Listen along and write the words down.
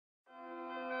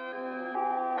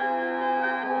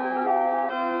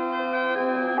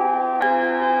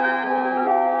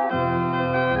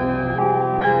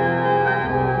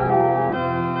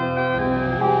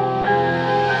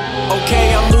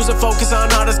focus on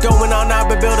all that's going on, I've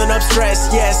been building up stress.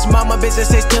 Yes, my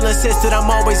business, they still insist that I'm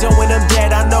always owing them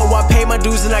debt. I know I paid my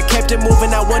dues and I kept it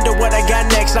moving, I wonder what I got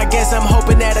next. I guess I'm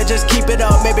hoping that I just keep it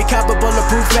up, maybe cop a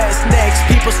bulletproof vest next.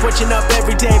 People switching up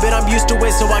every day, but I'm used to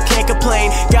it, so I can't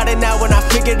complain. Got it now when I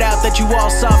figured out that you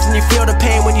all soft and you feel the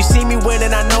pain. When you see me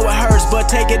winning, I know it hurts, but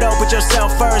take it up with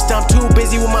yourself first. I'm too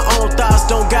busy with my own thoughts,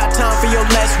 don't got time for your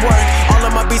less work. All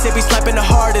of my beats, they be slapping the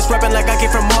hardest, rapping like I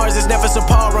came from Mars, it's never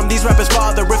subpar. I'm these rappers'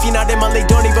 father, if you're not in my league,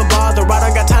 don't even bother. I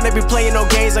don't got time to be playing no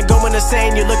games, I'm going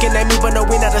insane. You're looking at me, but no,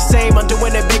 we not the same. I'm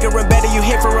doing it bigger and better, you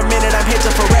hit for a minute, I'm here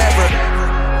till forever.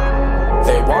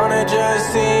 They wanna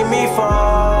just see me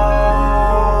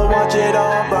fall, watch it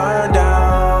all burn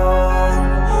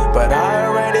down, but I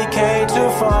already came too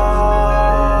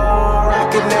far, I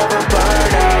could never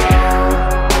burn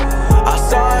out. I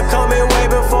saw it coming way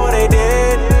before they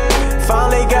did,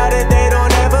 finally got it, they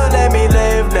don't ever let me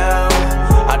live now.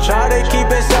 I try to keep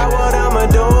inside what I'ma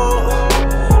do,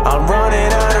 I'm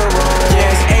running out of room.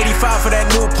 Yeah, it's 85 for that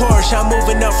new Porsche, I'm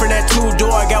moving up from that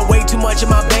two-door. I got way too much in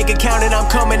my bank account and I'm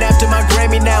coming after my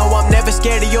Grammy now. I'm never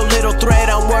scared of your little threat,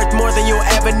 I'm worth more than you'll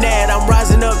ever net. I'm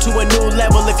rising up to a new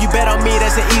level, if you bet on me,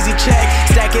 that's an easy check.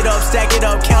 Stack it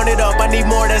up, count it up, I need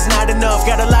more, that's not enough.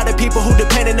 Got a lot of people who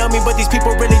depending on me, but these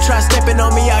people really try stepping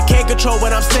on me. I can't control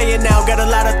what I'm saying now, got a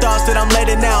lot of thoughts that I'm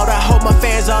letting out. I hope my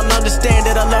fans all understand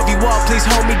that I love you all, please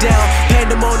hold me down.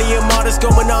 Pandemonium, all that's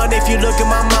going on if you look at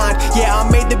my mind. Yeah, I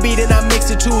made the beat and I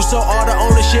mixed it too, so all the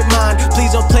ownership mine.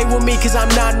 Please don't play with me cause I'm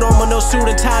not normal, no suit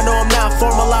and tie, no I'm not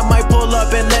formal. I might pull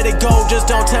up and let it go, just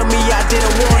don't tell me I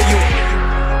didn't warn you.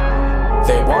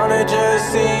 They wanna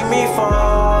just see me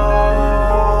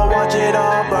fall, watch it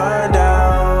all burn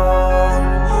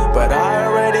down, but I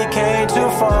already came too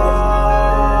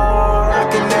far, I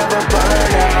can never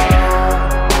burn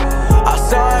out. I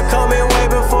saw it coming way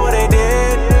before they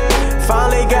did,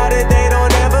 finally got it, they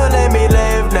don't ever let me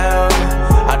live now.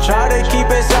 I try to keep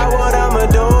inside what I'ma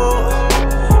do,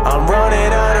 I'm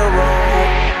running out of room.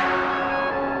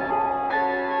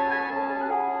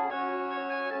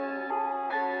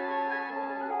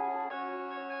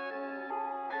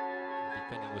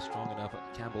 Defending was strong enough.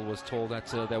 Campbell was told that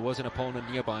there was an opponent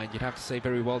nearby, and you'd have to say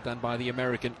very well done by the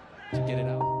American to get it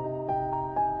out.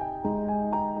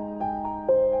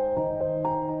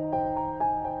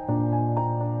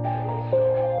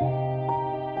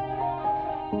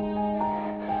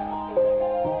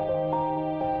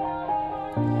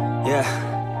 Yeah.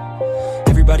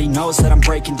 Everybody knows that I'm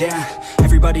breaking down.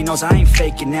 Everybody knows I ain't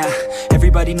faking now.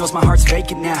 Everybody knows my heart's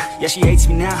vacant now. Yeah, she hates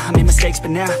me now, I made mistakes but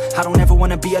now I don't ever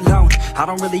wanna be alone. I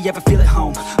don't really ever feel at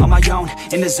home. On my own,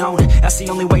 in the zone, that's the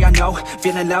only way I know.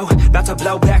 Feeling low, about to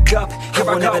blow back up. Here I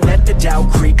won't ever let the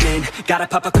doubt creep in. Gotta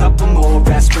pop a couple more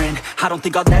aspirin. I don't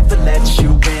think I'll ever let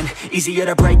you in. Easier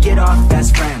to break it off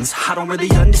as friends. I don't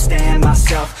really understand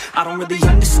myself, I don't really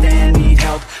understand, need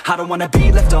help. I don't wanna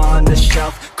be left on the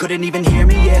shelf. Couldn't even hear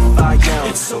me if I yelled.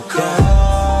 It's so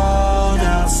cold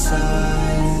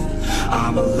outside,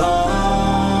 I'm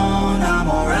alone, I'm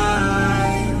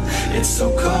alright. It's so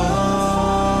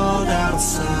cold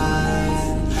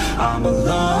outside, I'm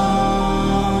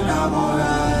alone, I'm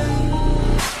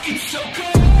alright. It's so cold.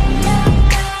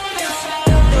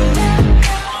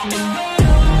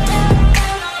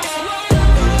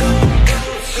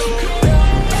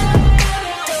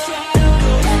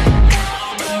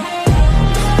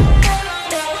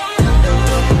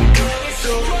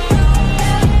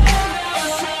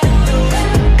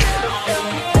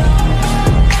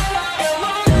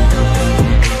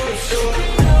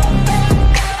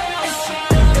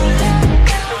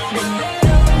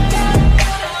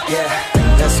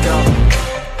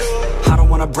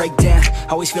 Break down,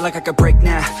 always feel like I could break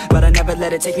now, but I never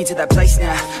let it take me to that place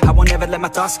now. I won't ever let my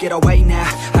thoughts get away now.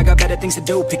 I got better things to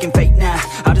do, picking fate now.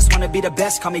 I just wanna be the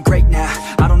best, call me great now.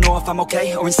 I don't know if I'm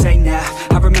okay or insane now.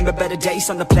 I remember better days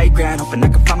on the playground, hoping I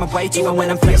can find my way to even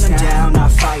when I'm feeling down, I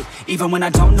fight. Even when I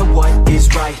don't know what is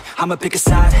right, I'ma pick a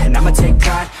side and I'ma take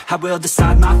pride. I will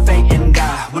decide my fate and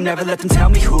I will never let them tell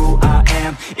me who I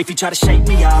am. If you try to shake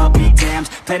me, I'll be damned.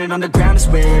 Planet on the ground is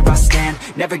where I stand.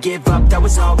 Never give up, that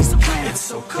was always the plan. It's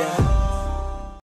so cold